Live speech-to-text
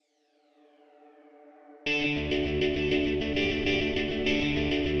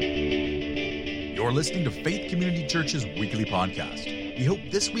You're listening to Faith Community Church's weekly podcast. We hope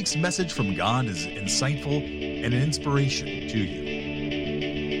this week's message from God is insightful and an inspiration to you.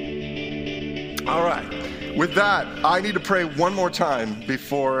 All right. With that, I need to pray one more time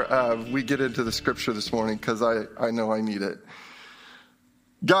before we get into the scripture this morning, because I know I need it.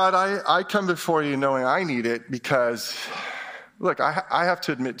 God, I come before you knowing I need it because, look, I have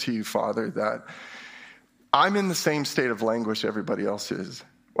to admit to you, Father, that I'm in the same state of languish everybody else is.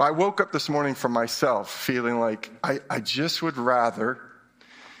 Well, I woke up this morning for myself feeling like I just would rather,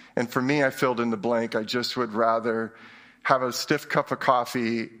 and for me I filled in the blank, I just would rather have a stiff cup of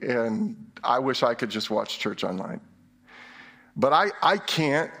coffee and I wish I could just watch church online. But I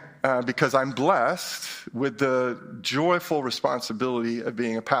can't because I'm blessed with the joyful responsibility of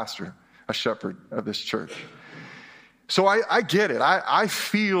being a pastor, a shepherd of this church. So I get it. I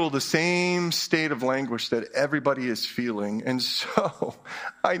feel the same state of languish that everybody is feeling. And so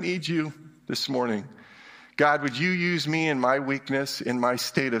I need you this morning. God, would you use me in my weakness, in my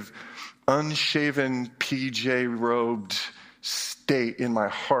state of unshaven, PJ-robed state in my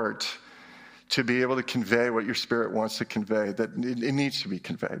heart to be able to convey what your Spirit wants to convey, that it needs to be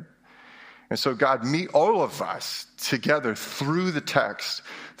conveyed. And so God, meet all of us together through the text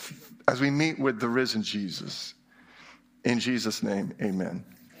as we meet with the risen Jesus. In Jesus' name, amen.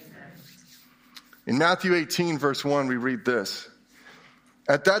 In Matthew 18, verse 1, we read this.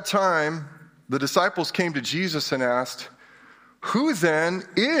 At that time, the disciples came to Jesus and asked, "Who then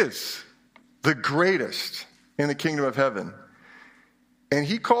is the greatest in the kingdom of heaven?" And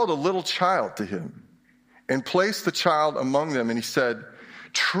he called a little child to him and placed the child among them. And he said,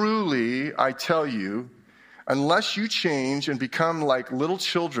 "Truly, I tell you, unless you change and become like little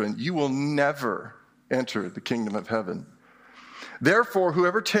children, you will never enter the kingdom of heaven. Therefore,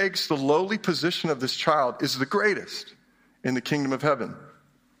 whoever takes the lowly position of this child is the greatest in the kingdom of heaven.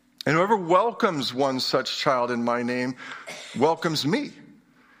 And whoever welcomes one such child in my name welcomes me.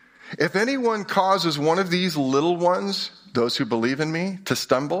 If anyone causes one of these little ones, those who believe in me, to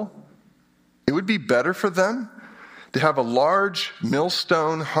stumble, it would be better for them to have a large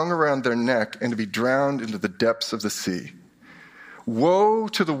millstone hung around their neck and to be drowned into the depths of the sea. Woe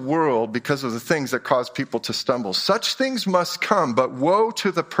to the world because of the things that cause people to stumble. Such things must come, but woe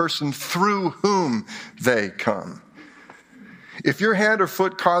to the person through whom they come. If your hand or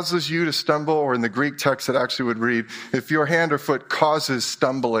foot causes you to stumble, or in the Greek text it actually would read, if your hand or foot causes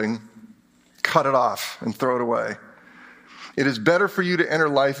stumbling, cut it off and throw it away. It is better for you to enter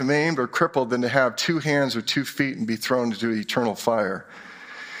life maimed or crippled than to have 2 hands or 2 feet and be thrown into eternal fire.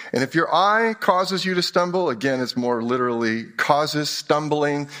 And if your eye causes you to stumble, again, it's more literally causes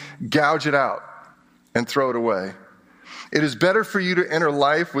stumbling, gouge it out and throw it away. It is better for you to enter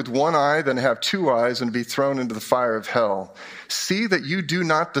life with 1 eye than to have 2 eyes and be thrown into the fire of hell. See that you do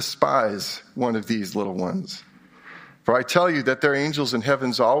not despise one of these little ones. For I tell you that their angels in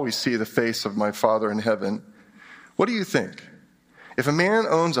heavens always see the face of my Father in heaven. What do you think? If a man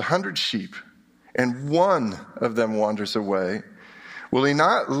owns 100 sheep and one of them wanders away, will he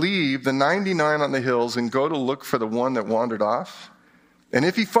not leave the 99 on the hills and go to look for the one that wandered off? And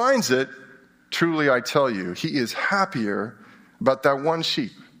if he finds it, truly I tell you, he is happier about that one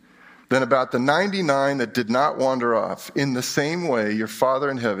sheep than about the 99 that did not wander off. In the same way, your Father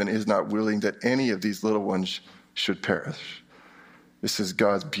in heaven is not willing that any of these little ones should perish. This is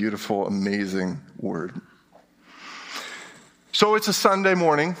God's beautiful, amazing word. So it's a Sunday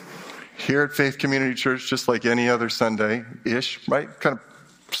morning here at Faith Community Church, just like any other Sunday-ish, right? Kind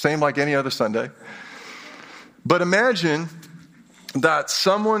of same like any other Sunday. But imagine that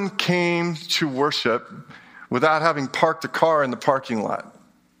someone came to worship without having parked a car in the parking lot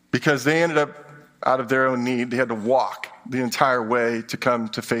because they ended up out of their own need. They had to walk the entire way to come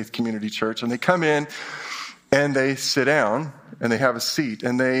to Faith Community Church. And they come in and they sit down and they have a seat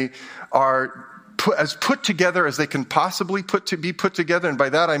and they are as put together as they can possibly be put together. And by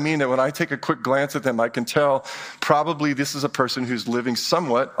that I mean that when I take a quick glance at them, I can tell probably this is a person who's living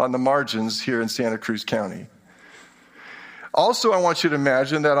somewhat on the margins here in Santa Cruz County. Also, I want you to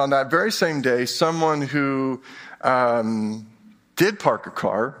imagine that on that very same day, someone who did park a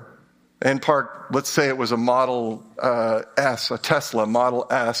car and parked, let's say it was a Model S, a Tesla Model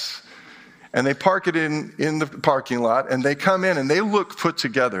S, and they park it in the parking lot, and they come in and they look put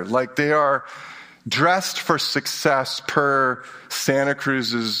together, like they are dressed for success per Santa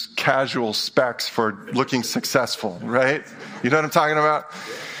Cruz's casual specs for looking successful, right? You know what I'm talking about?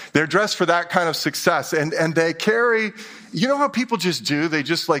 They're dressed for that kind of success. And they carry, you know how people just do? They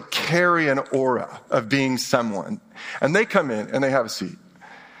just like carry an aura of being someone. And they come in and they have a seat.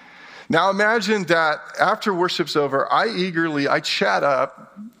 Now imagine that after worship's over, I chat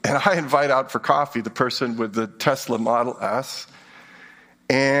up and I invite out for coffee the person with the Tesla Model S,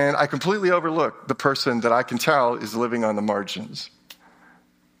 and I completely overlook the person that I can tell is living on the margins.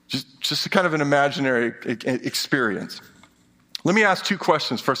 Just a kind of an imaginary experience. Let me ask two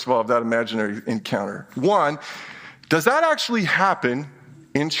questions, first of all, of that imaginary encounter. One, does that actually happen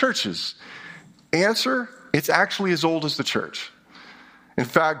in churches? Answer, it's actually as old as the church. In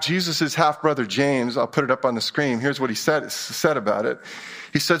fact, Jesus' half-brother James, I'll put it up on the screen. Here's what he said about it.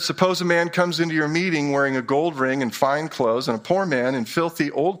 He said, suppose a man comes into your meeting wearing a gold ring and fine clothes, and a poor man in filthy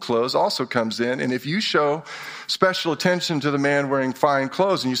old clothes also comes in. And if you show special attention to the man wearing fine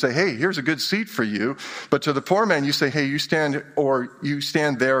clothes and you say, hey, here's a good seat for you, but to the poor man you say, hey, you stand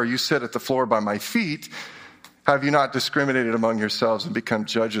there or you sit at the floor by my feet, have you not discriminated among yourselves and become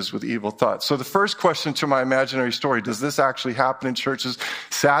judges with evil thoughts? So the first question to my imaginary story, does this actually happen in churches?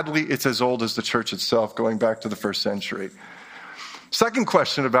 Sadly, it's as old as the church itself, going back to the first century. Second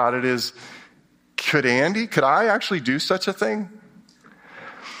question about it is, could I actually do such a thing?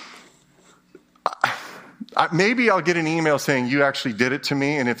 Maybe I'll get an email saying you actually did it to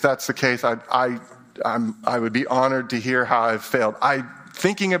me, and if that's the case, I would be honored to hear how I've failed.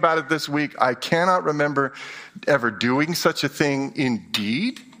 Thinking about it this week, I cannot remember ever doing such a thing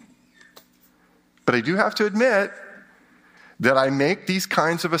indeed. But I do have to admit that I make these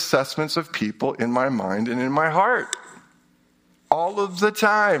kinds of assessments of people in my mind and in my heart all of the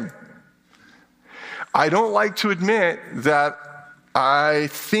time. I don't like to admit that I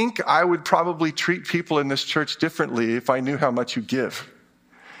think I would probably treat people in this church differently if I knew how much you give.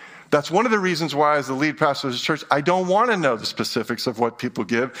 That's one of the reasons why, as the lead pastor of this church, I don't want to know the specifics of what people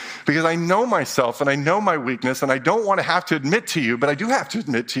give, because I know myself and I know my weakness, and I don't want to have to admit to you, but I do have to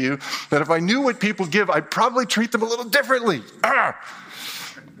admit to you that if I knew what people give, I'd probably treat them a little differently.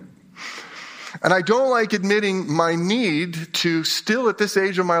 And I don't like admitting my need to still, at this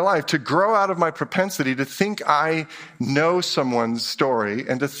age of my life, to grow out of my propensity to think I know someone's story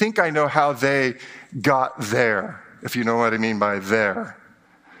and to think I know how they got there, if you know what I mean by there.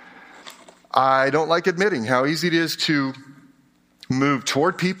 I don't like admitting how easy it is to move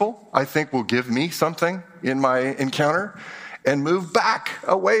toward people I think will give me something in my encounter, and move back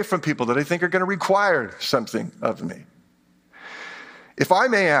away from people that I think are going to require something of me. If I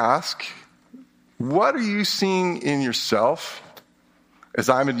may ask, what are you seeing in yourself as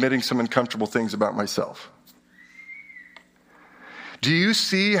I'm admitting some uncomfortable things about myself? Do you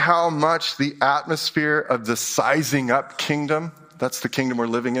see how much the atmosphere of the sizing up kingdom, that's the kingdom we're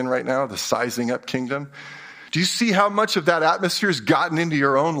living in right now, the sizing up kingdom. Do you see how much of that atmosphere has gotten into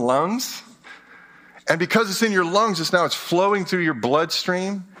your own lungs? And because it's in your lungs, it's flowing through your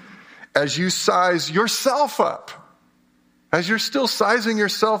bloodstream as you size yourself up. As you're still sizing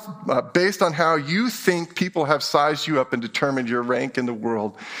yourself up based on how you think people have sized you up and determined your rank in the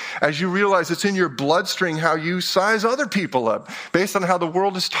world. As you realize it's in your bloodstream how you size other people up based on how the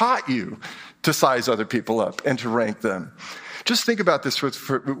world has taught you to size other people up and to rank them. Just think about this for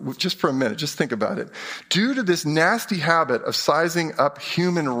a minute. Just think about it. Due to this nasty habit of sizing up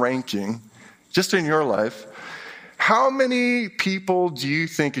human ranking, just in your life, how many people do you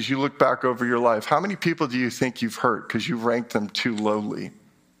think, as you look back over your life, how many people do you think you've hurt because you ranked them too lowly?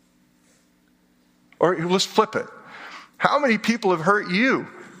 Or let's flip it. How many people have hurt you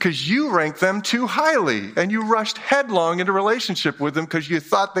because you ranked them too highly and you rushed headlong into relationship with them because you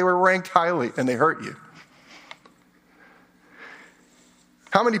thought they were ranked highly and they hurt you?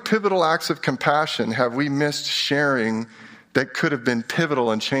 How many pivotal acts of compassion have we missed sharing that could have been pivotal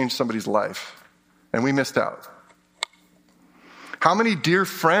and changed somebody's life, and we missed out? How many dear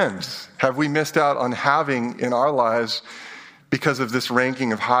friends have we missed out on having in our lives because of this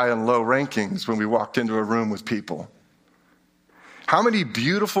ranking of high and low rankings when we walked into a room with people? How many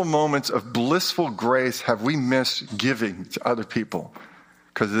beautiful moments of blissful grace have we missed giving to other people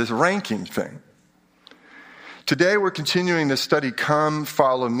because of this ranking thing? Today we're continuing this study, Come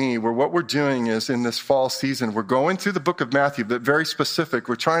Follow Me, where what we're doing is in this fall season, we're going through the book of Matthew, but very specific.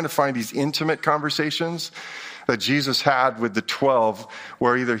 We're trying to find these intimate conversations that Jesus had with the 12,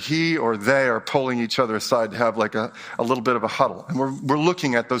 where either he or they are pulling each other aside to have like a little bit of a huddle. And we're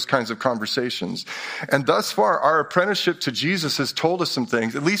looking at those kinds of conversations. And thus far, our apprenticeship to Jesus has told us some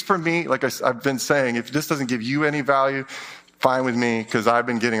things, at least for me, like I've been saying, if this doesn't give you any value, fine with me, because I've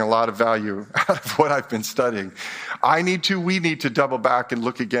been getting a lot of value out of what I've been studying. We need to double back and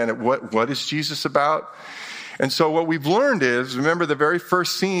look again at what is Jesus about? And so what we've learned is, remember the very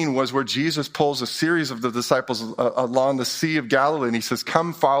first scene was where Jesus pulls a series of the disciples along the Sea of Galilee, and he says,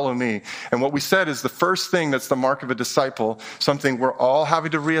 come follow me. And what we said is the first thing that's the mark of a disciple, something we're all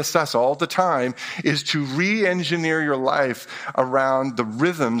having to reassess all the time, is to re-engineer your life around the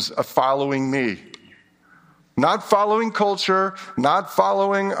rhythms of following me. Not following culture, not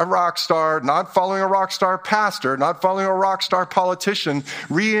following a rock star, not following a rock star pastor, not following a rock star politician.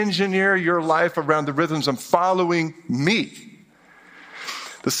 Re-engineer your life around the rhythms of following me.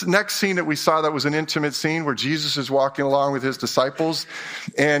 This next scene that we saw, that was an intimate scene where Jesus is walking along with his disciples,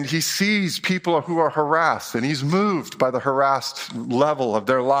 and he sees people who are harassed, and he's moved by the harassed level of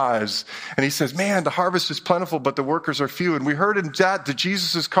their lives. And he says, man, the harvest is plentiful, but the workers are few. And we heard in that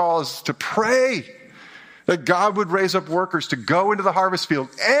Jesus' call is to pray that God would raise up workers to go into the harvest field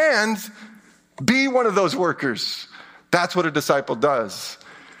and be one of those workers. That's what a disciple does.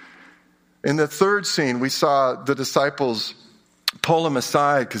 In the third scene, we saw the disciples pull him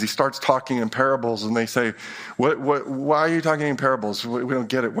aside because he starts talking in parables, and they say, why are you talking in parables? We don't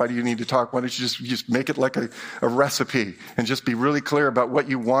get it. Why do you need to talk? Why don't you just make it like a recipe and just be really clear about what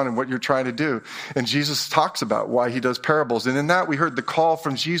you want and what you're trying to do? And Jesus talks about why he does parables. And in that, we heard the call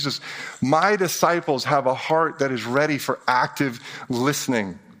from Jesus, my disciples have a heart that is ready for active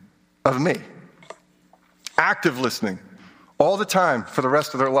listening of me. Active listening all the time for the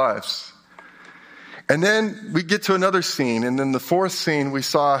rest of their lives. And then we get to another scene. And then the fourth scene, we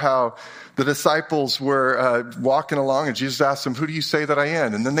saw how the disciples were walking along, and Jesus asked them, who do you say that I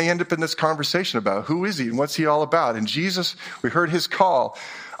am? And then they end up in this conversation about who is he and what's he all about? And Jesus, we heard his call.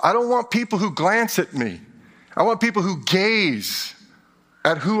 I don't want people who glance at me. I want people who gaze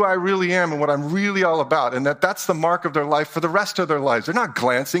at who I really am and what I'm really all about. And that's the mark of their life for the rest of their lives. They're not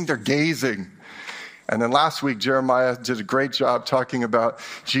glancing, they're gazing. And then last week, Jeremiah did a great job talking about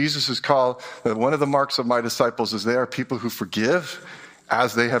Jesus' call. That one of the marks of my disciples is they are people who forgive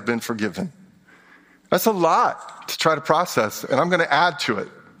as they have been forgiven. That's a lot to try to process, and I'm going to add to it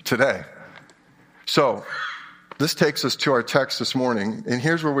today. So this takes us to our text this morning, and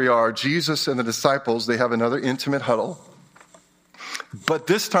here's where we are. Jesus and the disciples, they have another intimate huddle. But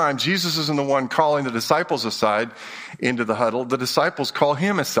this time, Jesus isn't the one calling the disciples aside into the huddle. The disciples call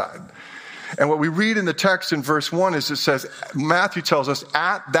him aside. And what we read in the text in verse 1 is it says, Matthew tells us,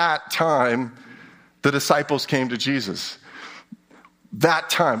 at that time, the disciples came to Jesus. That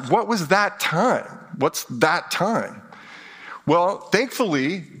time. What was that time? What's that time? Well,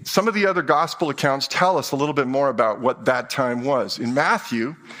 thankfully, some of the other gospel accounts tell us a little bit more about what that time was. In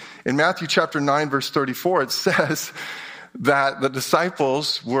Matthew chapter 9, verse 34, it says that the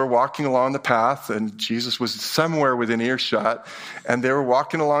disciples were walking along the path, and Jesus was somewhere within earshot, and they were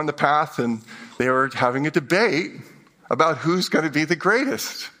walking along the path, and they were having a debate about who's going to be the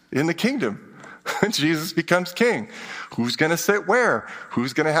greatest in the kingdom. Jesus becomes king. Who's going to sit where?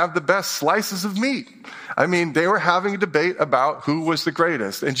 Who's going to have the best slices of meat? I mean, they were having a debate about who was the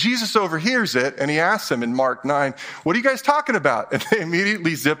greatest. And Jesus overhears it, and he asks them in Mark 9, what are you guys talking about? And they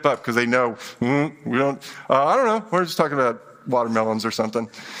immediately zip up because they know, I don't know. We're just talking about watermelons or something.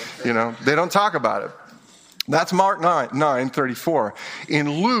 You know, they don't talk about it. That's Mark 9:34. In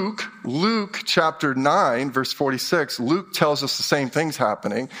Luke chapter 9, verse 46, Luke tells us the same thing's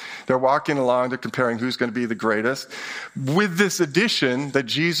happening. They're walking along, they're comparing who's going to be the greatest. With this addition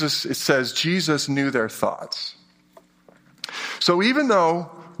that it says Jesus knew their thoughts. So even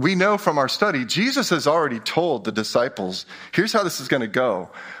though we know from our study, Jesus has already told the disciples, here's how this is going to go.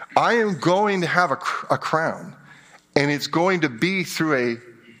 I am going to have a crown, and it's going to be through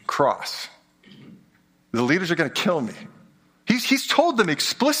a cross. The leaders are going to kill me. He's told them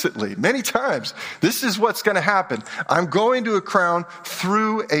explicitly many times, this is what's going to happen. I'm going to a crown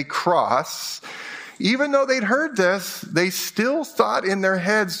through a cross. Even though they'd heard this, they still thought in their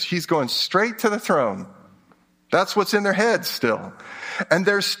heads, he's going straight to the throne. That's what's in their heads still. And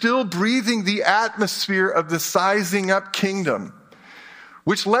they're still breathing the atmosphere of the sizing up kingdom,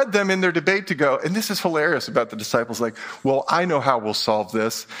 which led them in their debate to go, and this is hilarious about the disciples, like, well, I know how we'll solve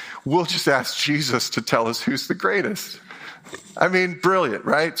this. We'll just ask Jesus to tell us who's the greatest. I mean, brilliant,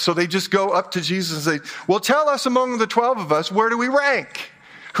 right? So they just go up to Jesus and say, well, tell us among the 12 of us, where do we rank?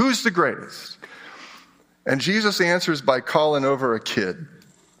 Who's the greatest? And Jesus answers by calling over a kid.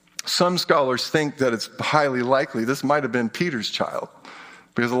 Some scholars think that it's highly likely this might have been Peter's child,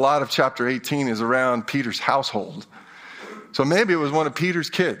 because a lot of chapter 18 is around Peter's household. So maybe it was one of Peter's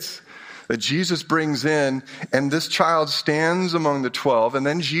kids that Jesus brings in, and this child stands among the 12, and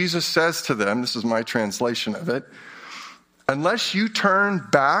then Jesus says to them, this is my translation of it, unless you turn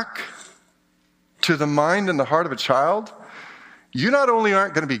back to the mind and the heart of a child, you not only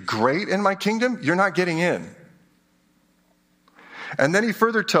aren't going to be great in my kingdom, you're not getting in. And then he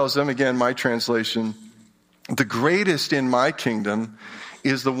further tells them, again, my translation, the greatest in my kingdom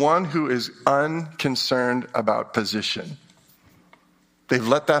is the one who is unconcerned about position. They've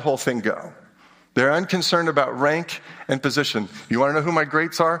let that whole thing go. They're unconcerned about rank and position. You want to know who my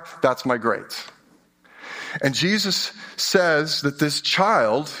greats are? That's my greats. And Jesus says that this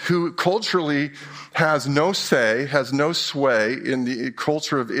child, who culturally has no say, has no sway in the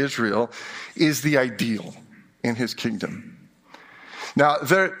culture of Israel, is the ideal in his kingdom. Now,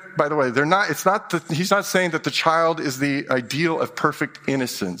 by the way, he's not saying that the child is the ideal of perfect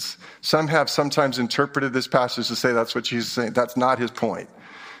innocence. Some have sometimes interpreted this passage to say that's what Jesus is saying. That's not his point.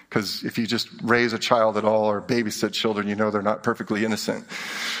 Because if you just raise a child at all or babysit children, you know they're not perfectly innocent.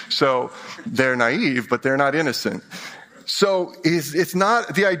 So they're naive, but they're not innocent. So it's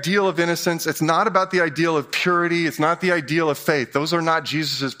not the ideal of innocence. It's not about the ideal of purity. It's not the ideal of faith. Those are not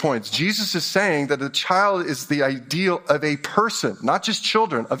Jesus' points. Jesus is saying that a child is the ideal of a person, not just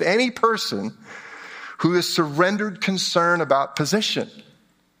children, of any person who has surrendered concern about position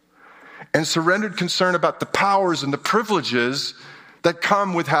and surrendered concern about the powers and the privileges that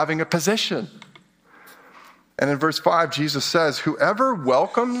come with having a position. And in verse 5, Jesus says, whoever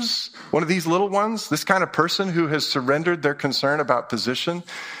welcomes one of these little ones, this kind of person who has surrendered their concern about position,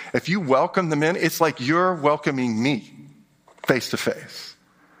 if you welcome them in, it's like you're welcoming me face to face.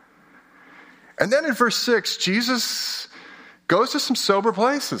 And then in verse 6, Jesus goes to some sober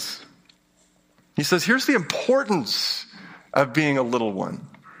places. He says, here's the importance of being a little one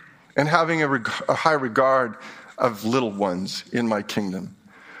and having a high regard of little ones in my kingdom.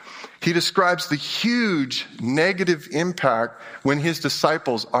 He describes the huge negative impact when his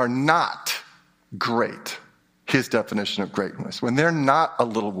disciples are not great, his definition of greatness, when they're not a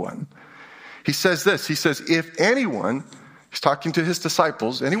little one. He says this, he says, if anyone, he's talking to his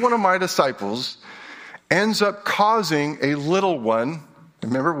disciples, any one of my disciples ends up causing a little one,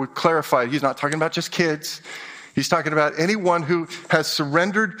 remember we clarified, he's not talking about just kids. He's talking about anyone who has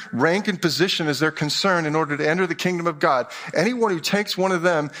surrendered rank and position as their concern in order to enter the kingdom of God. Anyone who takes one of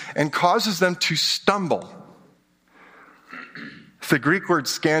them and causes them to stumble. The Greek word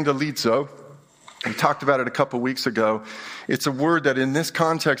scandalizo, we talked about it a couple weeks ago. It's a word that in this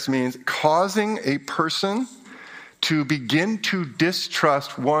context means causing a person to begin to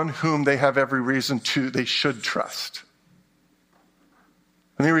distrust one whom they have every reason they should trust.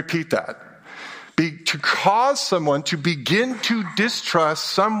 Let me repeat that. To cause someone to begin to distrust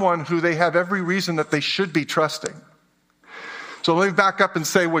someone who they have every reason that they should be trusting. So let me back up and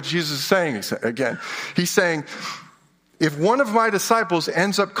say what Jesus is saying again. He's saying, if one of my disciples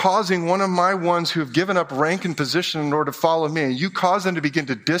ends up causing one of my ones who have given up rank and position in order to follow me, and you cause them to begin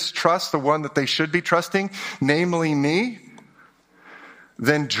to distrust the one that they should be trusting, namely me,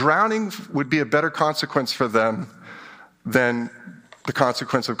 then drowning would be a better consequence for them than the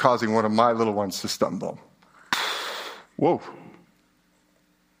consequence of causing one of my little ones to stumble. Whoa.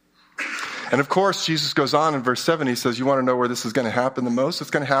 And of course, Jesus goes on in verse 7, he says, you want to know where this is going to happen the most? It's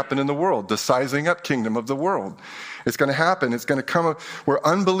going to happen in the world, the sizing up kingdom of the world. It's going to happen. It's going to come where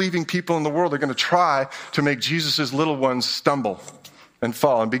unbelieving people in the world are going to try to make Jesus' little ones stumble and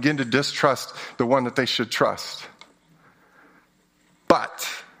fall and begin to distrust the one that they should trust. But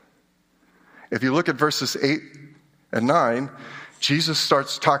if you look at verses 8 and 9, Jesus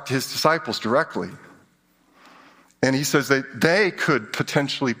starts to talk to his disciples directly. And he says that they could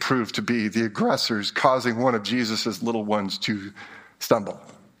potentially prove to be the aggressors causing one of Jesus' little ones to stumble.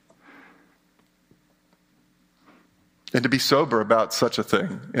 And to be sober about such a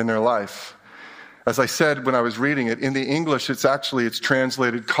thing in their life. As I said when I was reading it, in the English, it's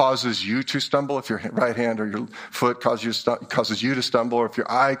translated causes you to stumble. If your right hand or your foot causes you to stumble, or if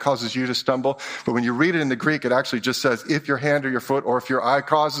your eye causes you to stumble. But when you read it in the Greek, it actually just says if your hand or your foot or if your eye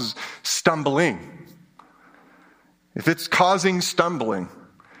causes stumbling. If it's causing stumbling.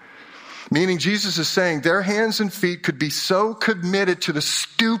 Meaning Jesus is saying their hands and feet could be so committed to the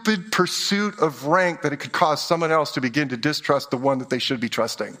stupid pursuit of rank that it could cause someone else to begin to distrust the one that they should be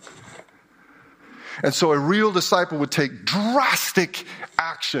trusting. And so a real disciple would take drastic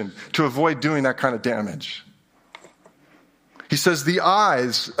action to avoid doing that kind of damage. He says the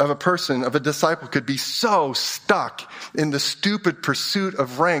eyes of a person, of a disciple, could be so stuck in the stupid pursuit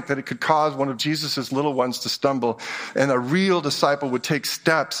of rank that it could cause one of Jesus' little ones to stumble. And a real disciple would take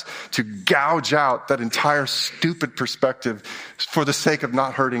steps to gouge out that entire stupid perspective for the sake of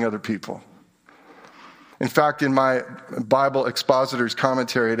not hurting other people. In fact, in my Bible expositor's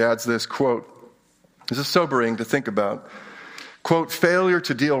commentary, it adds this quote. This is sobering to think about. Quote, failure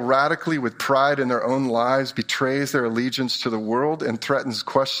to deal radically with pride in their own lives betrays their allegiance to the world and threatens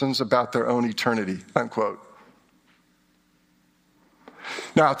questions about their own eternity, unquote.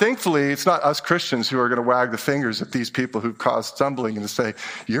 Now, thankfully, it's not us Christians who are going to wag the fingers at these people who cause stumbling and say,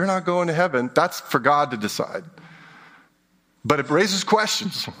 you're not going to heaven. That's for God to decide. But it raises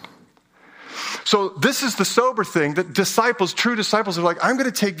questions. So this is the sober thing that disciples, true disciples, are like, I'm going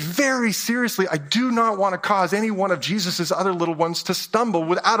to take very seriously. I do not want to cause any one of Jesus's other little ones to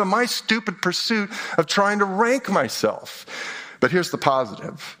stumble out of my stupid pursuit of trying to rank myself. But here's the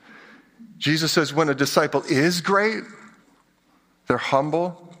positive. Jesus says when a disciple is great, they're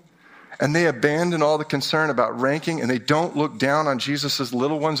humble, and they abandon all the concern about ranking, and they don't look down on Jesus's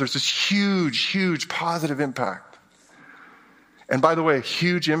little ones. There's this huge, huge positive impact. And by the way,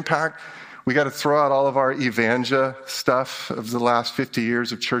 huge impact. We got to throw out all of our evangel stuff of the last 50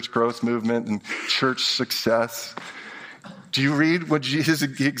 years of church growth movement and church success. Do you read what his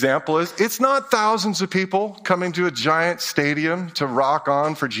example is? It's not thousands of people coming to a giant stadium to rock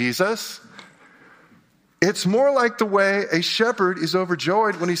on for Jesus. It's more like the way a shepherd is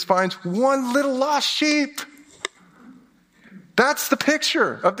overjoyed when he finds one little lost sheep. That's the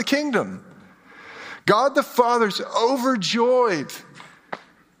picture of the kingdom. God the Father's overjoyed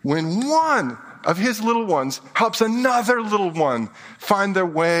when one of his little ones helps another little one find their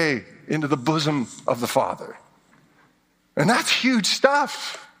way into the bosom of the Father. And that's huge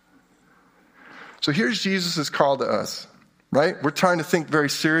stuff. So here's Jesus' call to us. Right? We're trying to think very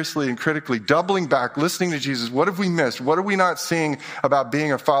seriously and critically, doubling back, listening to Jesus. What have we missed? What are we not seeing about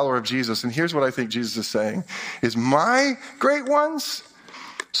being a follower of Jesus? And here's what I think Jesus is saying, is my great ones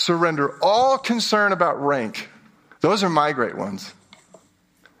surrender all concern about rank. Those are my great ones.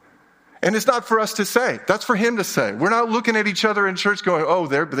 And it's not for us to say. That's for him to say. We're not looking at each other in church going, oh,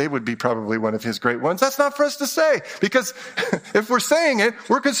 they would be probably one of his great ones. That's not for us to say. Because if we're saying it,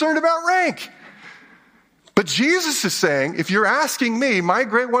 we're concerned about rank. But Jesus is saying, if you're asking me, my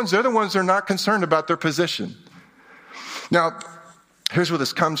great ones, they're the ones that are not concerned about their position. Now, here's where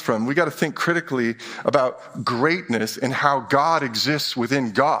this comes from. We got to think critically about greatness and how God exists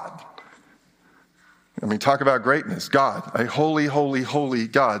within God. I mean, talk about greatness. God, a holy, holy, holy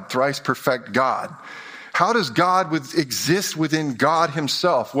God, thrice perfect God. How does God exist within God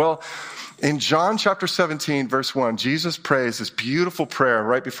himself? Well, in John chapter 17, verse 1, Jesus prays this beautiful prayer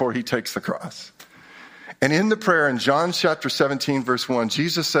right before he takes the cross. And in the prayer in John chapter 17, verse 1,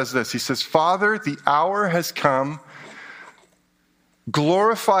 Jesus says this. He says, Father, the hour has come.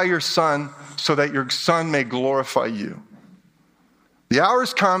 Glorify your Son so that your Son may glorify you. The hour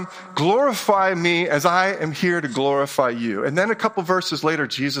has come. Glorify me as I am here to glorify you. And then a couple verses later,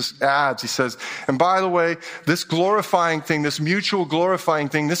 Jesus adds, he says, and by the way, this glorifying thing, this mutual glorifying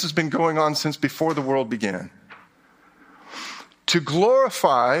thing, this has been going on since before the world began. To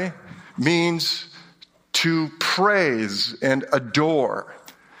glorify means to praise and adore.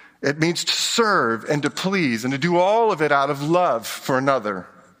 It means to serve and to please and to do all of it out of love for another.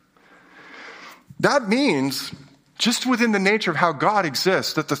 That means, just within the nature of how God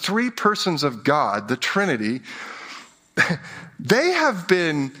exists, that the three persons of God, the Trinity, they have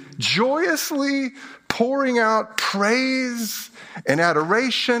been joyously pouring out praise and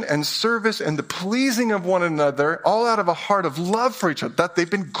adoration and service and the pleasing of one another, all out of a heart of love for each other, that they've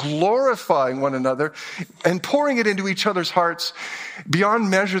been glorifying one another and pouring it into each other's hearts beyond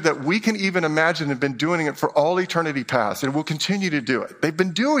measure that we can even imagine, and been doing it for all eternity past, and will continue to do it. They've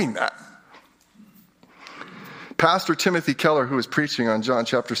been doing that. Pastor Timothy Keller, who was preaching on John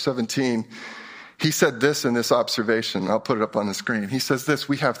chapter 17, he said this in this observation. I'll put it up on the screen. He says this: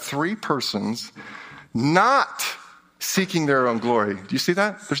 we have three persons not seeking their own glory. Do you see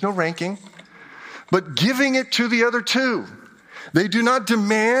that? There's no ranking. But giving it to the other two. They do not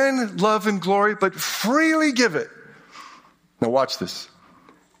demand love and glory, but freely give it. Now watch this.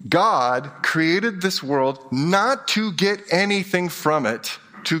 God created this world not to get anything from it,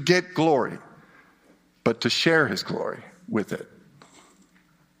 to get glory, but to share his glory with it.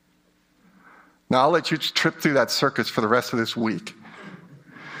 Now I'll let you trip through that circus for the rest of this week.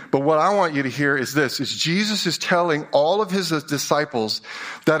 But what I want you to hear is this, is Jesus is telling all of his disciples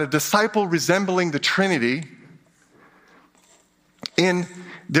that a disciple resembling the Trinity in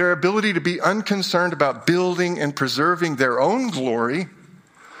their ability to be unconcerned about building and preserving their own glory,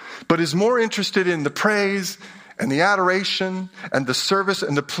 but is more interested in the praise and the adoration and the service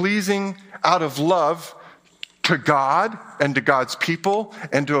and the pleasing out of love to God and to God's people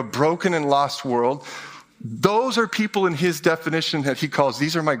and to a broken and lost world. Those are people in his definition that he calls,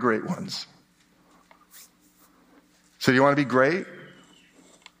 these are my great ones. So do you want to be great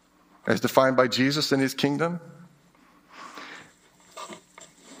as defined by Jesus and his kingdom?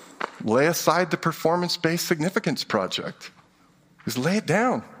 Lay aside the performance-based significance project. Just lay it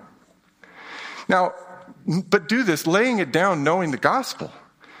down. Now, but do this, laying it down knowing the gospel.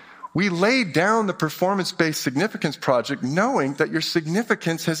 We lay down the performance-based significance project knowing that your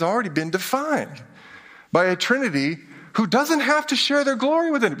significance has already been defined by a Trinity who doesn't have to share their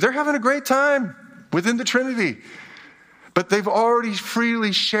glory with it. They're having a great time within the Trinity. But they've already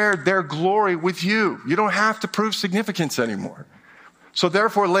freely shared their glory with you. You don't have to prove significance anymore. So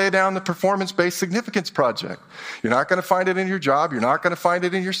therefore, lay down the performance-based significance project. You're not going to find it in your job. You're not going to find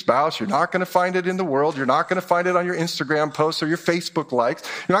it in your spouse. You're not going to find it in the world. You're not going to find it on your Instagram posts or your Facebook likes.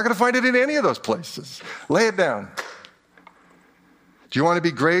 You're not going to find it in any of those places. Lay it down. Do you want to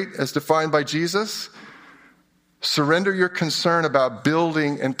be great as defined by Jesus? Surrender your concern about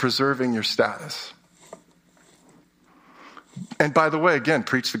building and preserving your status. And by the way, again,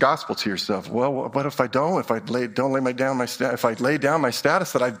 preach the gospel to yourself. Well, what if I don't? If I lay down my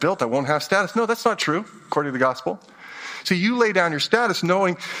status that I've built, I won't have status. No, that's not true, according to the gospel. So you lay down your status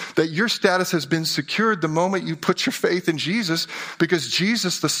knowing that your status has been secured the moment you put your faith in Jesus, because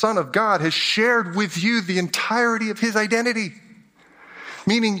Jesus, the Son of God, has shared with you the entirety of his identity.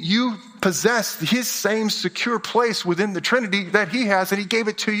 Meaning you possess his same secure place within the Trinity that he has, and he gave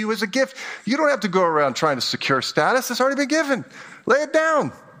it to you as a gift. You don't have to go around trying to secure status. It's already been given. Lay it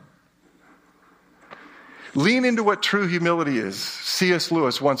down. Lean into what true humility is. C.S.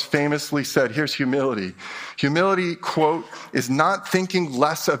 Lewis once famously said, here's humility. Humility, quote, is not thinking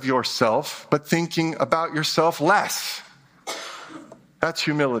less of yourself, but thinking about yourself less. That's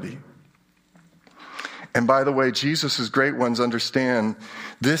humility. And by the way, Jesus' great ones understand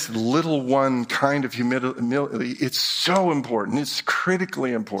this little one kind of humility. It's so important. It's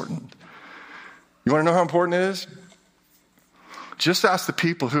critically important. You want to know how important it is? Just ask the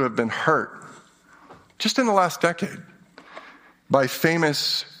people who have been hurt, just in the last decade, by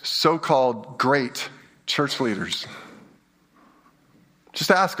famous so-called great church leaders.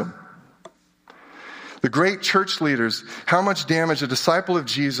 Just ask them. The great church leaders, how much damage a disciple of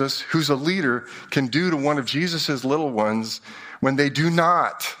Jesus, who's a leader, can do to one of Jesus' little ones when they do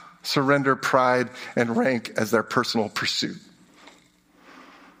not surrender pride and rank as their personal pursuit.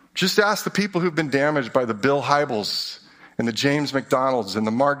 Just ask the people who've been damaged by the Bill Hybels and the James McDonalds and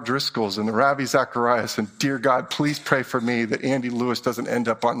the Mark Driscolls and the Ravi Zacharias, and dear God, please pray for me that Andy Lewis doesn't end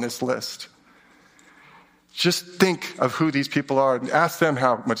up on this list. Just think of who these people are and ask them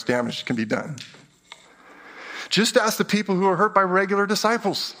how much damage can be done. Just ask the people who are hurt by regular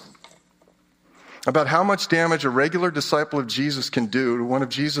disciples about how much damage a regular disciple of Jesus can do to one of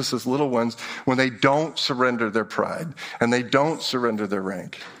Jesus' little ones when they don't surrender their pride and they don't surrender their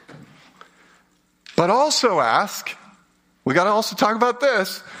rank. But also ask, we got to also talk about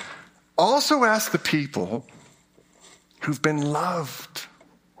this, also ask the people who've been loved.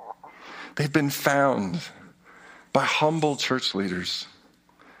 They've been found by humble church leaders.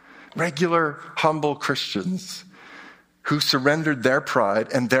 Regular, humble Christians who surrendered their pride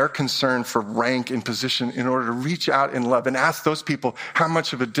and their concern for rank and position in order to reach out in love, and ask those people how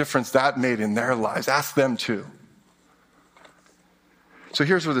much of a difference that made in their lives. Ask them too. So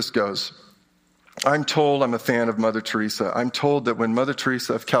here's where this goes. I'm told, I'm a fan of Mother Teresa. I'm told that when Mother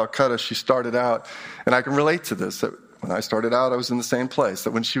Teresa of Calcutta, she started out, and I can relate to this, that when I started out, I was in the same place,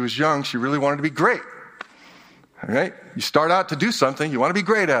 that when she was young, she really wanted to be great. All right? You start out to do something, you want to be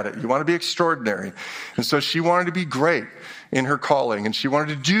great at it. You want to be extraordinary. And so she wanted to be great in her calling, and she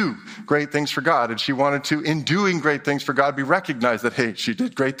wanted to do great things for God. And she wanted to, in doing great things for God, be recognized that, hey, she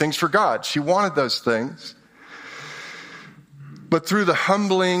did great things for God. She wanted those things. But through the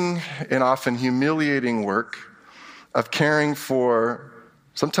humbling and often humiliating work of caring for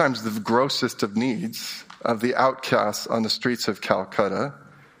sometimes the grossest of needs of the outcasts on the streets of Calcutta,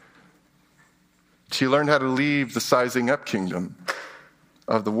 she learned how to leave the sizing up kingdom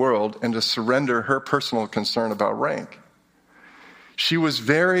of the world and to surrender her personal concern about rank. She was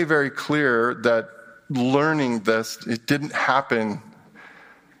very, very clear that learning this, it didn't happen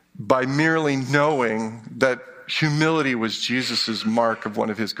by merely knowing that humility was Jesus' mark of one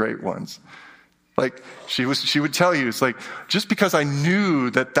of his great ones. Like, she would tell you, it's like, just because I knew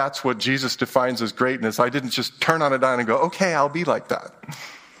that that's what Jesus defines as greatness, I didn't just turn on a dime and go, okay, I'll be like that.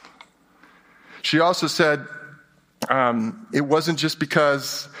 She also said it wasn't just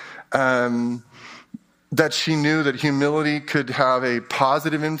because that she knew that humility could have a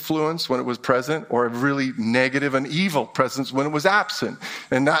positive influence when it was present, or a really negative and evil presence when it was absent.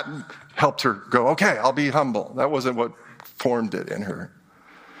 And that helped her go, okay, I'll be humble. That wasn't what formed it in her.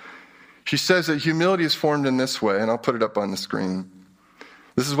 She says that humility is formed in this way, and I'll put it up on the screen.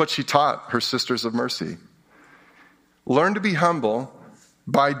 This is what she taught her Sisters of Mercy. Learn to be humble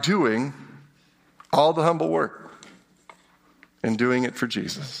by doing all the humble work and doing it for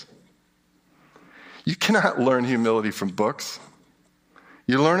Jesus. You cannot learn humility from books.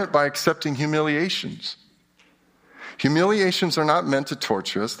 You learn it by accepting humiliations. Humiliations are not meant to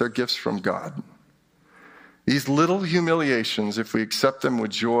torture us. They're gifts from God. These little humiliations, if we accept them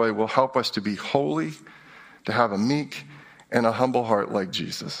with joy, will help us to be holy, to have a meek and a humble heart like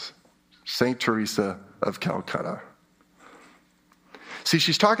Jesus. St. Teresa of Calcutta. See,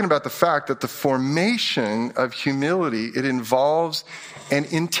 she's talking about the fact that the formation of humility, it involves an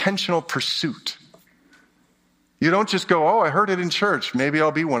intentional pursuit. You don't just go, I heard it in church. Maybe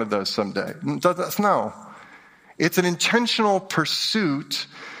I'll be one of those someday. No. It's an intentional pursuit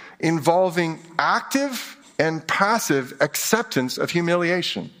involving active and passive acceptance of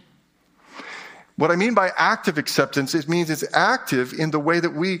humiliation. What I mean by active acceptance, it means it's active in the way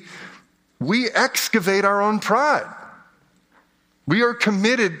that we excavate our own pride. We are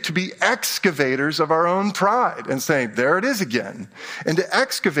committed to be excavators of our own pride and saying, there it is again. And to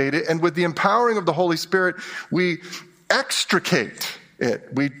excavate it, and with the empowering of the Holy Spirit, we extricate it.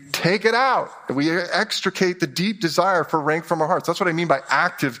 We take it out. We extricate the deep desire for rank from our hearts. That's what I mean by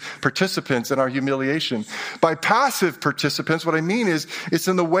active participants in our humiliation. By passive participants, what I mean is it's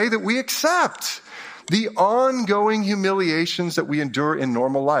in the way that we accept the ongoing humiliations that we endure in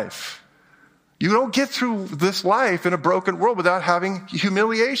normal life. You don't get through this life in a broken world without having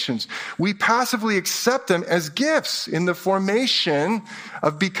humiliations. We passively accept them as gifts in the formation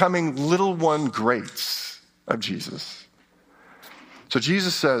of becoming little one greats of Jesus. So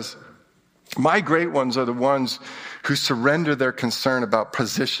Jesus says, my great ones are the ones who surrender their concern about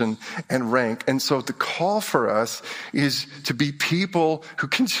position and rank. And so the call for us is to be people who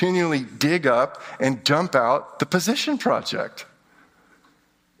continually dig up and dump out the position project.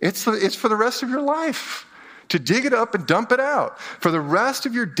 It's for the rest of your life to dig it up and dump it out. For the rest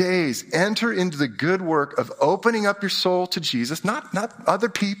of your days, enter into the good work of opening up your soul to Jesus, not other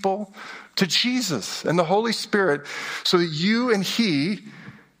people, to Jesus and the Holy Spirit, so that you and He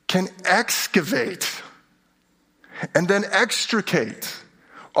can excavate and then extricate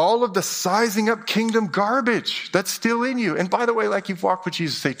all of the sizing up kingdom garbage that's still in you. And by the way, like you've walked with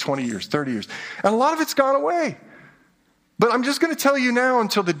Jesus, say 20 years, 30 years, and a lot of it's gone away. But I'm just going to tell you now,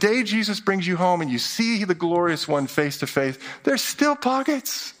 until the day Jesus brings you home and you see the glorious one face to face, there's still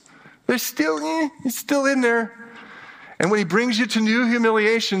pockets. It's still in there. And when He brings you to new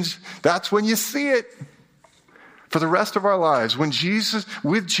humiliations, that's when you see it. For the rest of our lives, with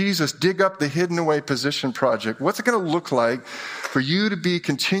Jesus, dig up the hidden away position project. What's it going to look like for you to be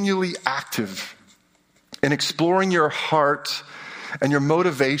continually active in exploring your heart and your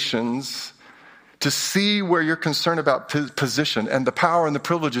motivations, to see where you're concerned about position and the power and the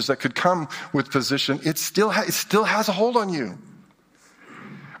privileges that could come with position? It still has a hold on you.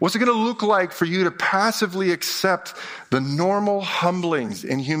 What's it going to look like for you to passively accept the normal humblings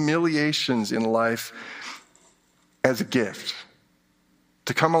and humiliations in life as a gift?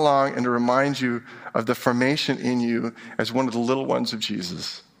 To come along and to remind you of the formation in you as one of the little ones of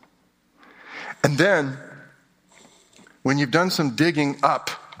Jesus. And then, when you've done some digging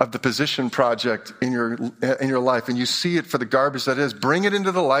up of the position project in your life, and you see it for the garbage that is, bring it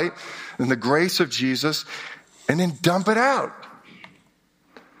into the light and the grace of Jesus, and then dump it out.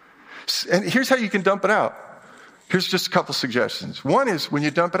 And here's how you can dump it out. Here's just a couple suggestions. One is, when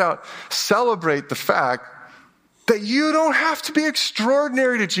you dump it out, celebrate the fact that you don't have to be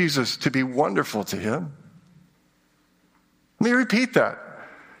extraordinary to Jesus to be wonderful to Him. Let me repeat that.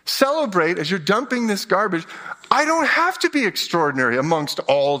 Celebrate as you're dumping this garbage. I don't have to be extraordinary amongst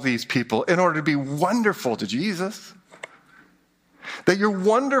all these people in order to be wonderful to Jesus. That you're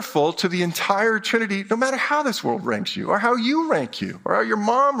wonderful to the entire Trinity, no matter how this world ranks you, or how you rank you, or how your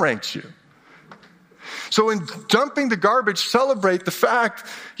mom ranks you. So in dumping the garbage, celebrate the fact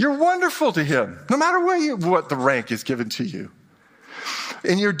you're wonderful to Him, no matter what the rank is given to you.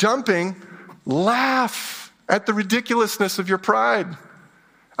 In your dumping, laugh at the ridiculousness of your pride.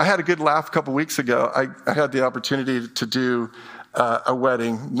 I had a good laugh a couple weeks ago. I had the opportunity to do a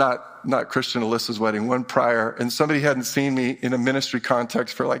wedding, not Christian Alyssa's wedding, one prior, and somebody hadn't seen me in a ministry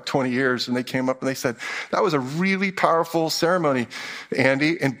context for like 20 years, and they came up and they said, that was a really powerful ceremony,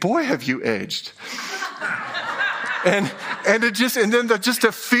 Andy, and boy, have you aged. And just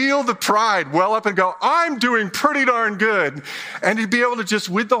to feel the pride well up and go, I'm doing pretty darn good, and to be able to just,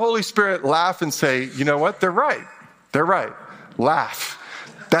 with the Holy Spirit, laugh and say, you know what, they're right, laugh.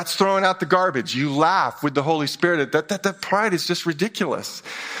 That's throwing out the garbage. You laugh with the Holy Spirit. That pride is just ridiculous.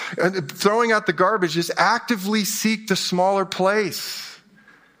 And throwing out the garbage is actively seek the smaller place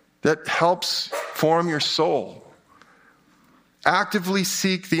that helps form your soul. Actively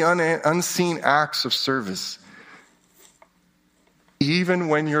seek the unseen acts of service, even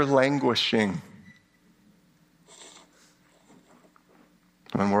when you're languishing.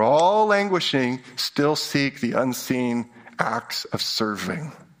 when we're all languishing, still seek the unseen acts of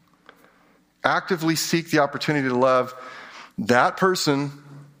serving. Actively seek the opportunity to love that person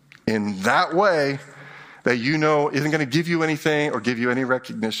in that way that you know isn't going to give you anything or give you any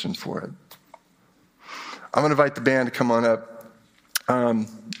recognition for it. I'm going to invite the band to come on up. And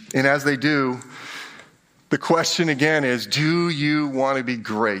as they do, the question again is, do you want to be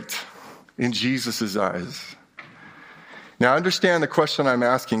great in Jesus' eyes? Now, understand the question I'm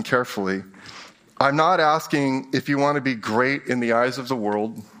asking carefully. I'm not asking if you want to be great in the eyes of the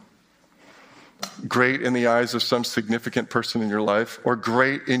world, great in the eyes of some significant person in your life, or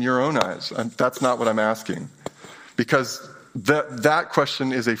great in your own eyes. That's not what I'm asking. Because that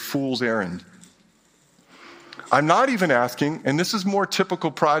question is a fool's errand. I'm not even asking, and this is more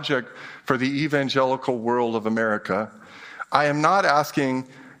typical project for the evangelical world of America, I am not asking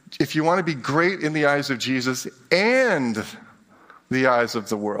if you want to be great in the eyes of Jesus and the eyes of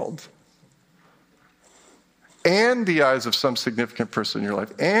the world, and the eyes of some significant person in your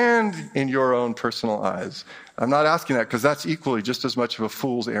life, and in your own personal eyes. I'm not asking that because that's equally just as much of a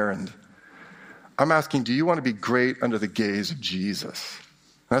fool's errand. I'm asking, do you want to be great under the gaze of Jesus?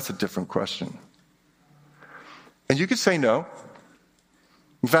 That's a different question. And you could say no.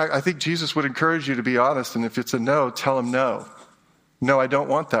 In fact, I think Jesus would encourage you to be honest, and if it's a no, tell him no. No, I don't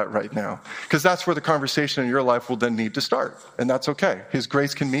want that right now. Because that's where the conversation in your life will then need to start, and that's okay. His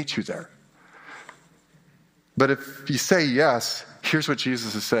grace can meet you there. But if you say yes, here's what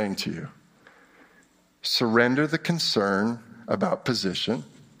Jesus is saying to you. Surrender the concern about position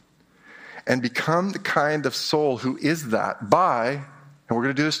and become the kind of soul who is that by, and we're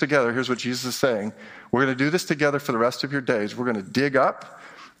going to do this together. Here's what Jesus is saying. We're going to do this together for the rest of your days. We're going to dig up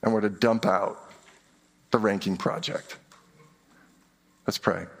and we're going to dump out the ranking project. Let's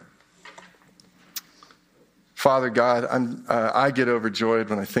pray. Father God, I get overjoyed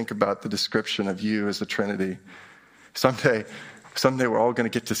when I think about the description of you as the Trinity. Someday we're all going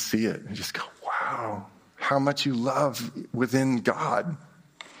to get to see it and just go, wow, how much you love within God.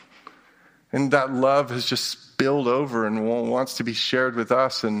 And that love has just spilled over and wants to be shared with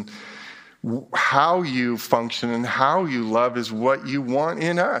us. And how you function and how you love is what you want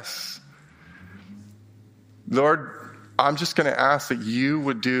in us. Lord, I'm just going to ask that you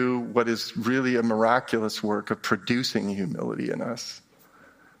would do what is really a miraculous work of producing humility in us.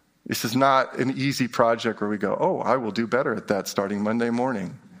 This is not an easy project where we go, oh, I will do better at that starting Monday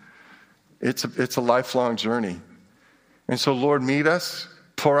morning. It's a lifelong journey. And so, Lord, meet us,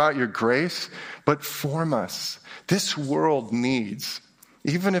 pour out your grace, but form us. This world needs,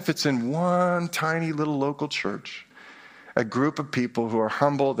 even if it's in one tiny little local church, a group of people who are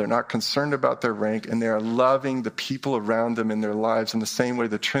humble, they're not concerned about their rank, and they are loving the people around them in their lives in the same way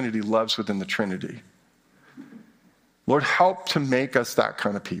the Trinity loves within the Trinity. Lord, help to make us that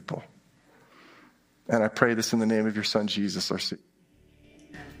kind of people. And I pray this in the name of your Son, Jesus, our Savior.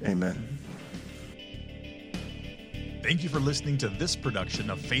 Amen. Thank you for listening to this production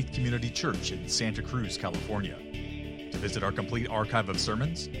of Faith Community Church in Santa Cruz, California. To visit our complete archive of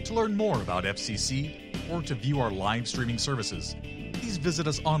sermons, to learn more about FCC, or to view our live streaming services, please visit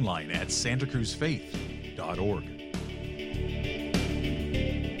us online at santacruzfaith.org.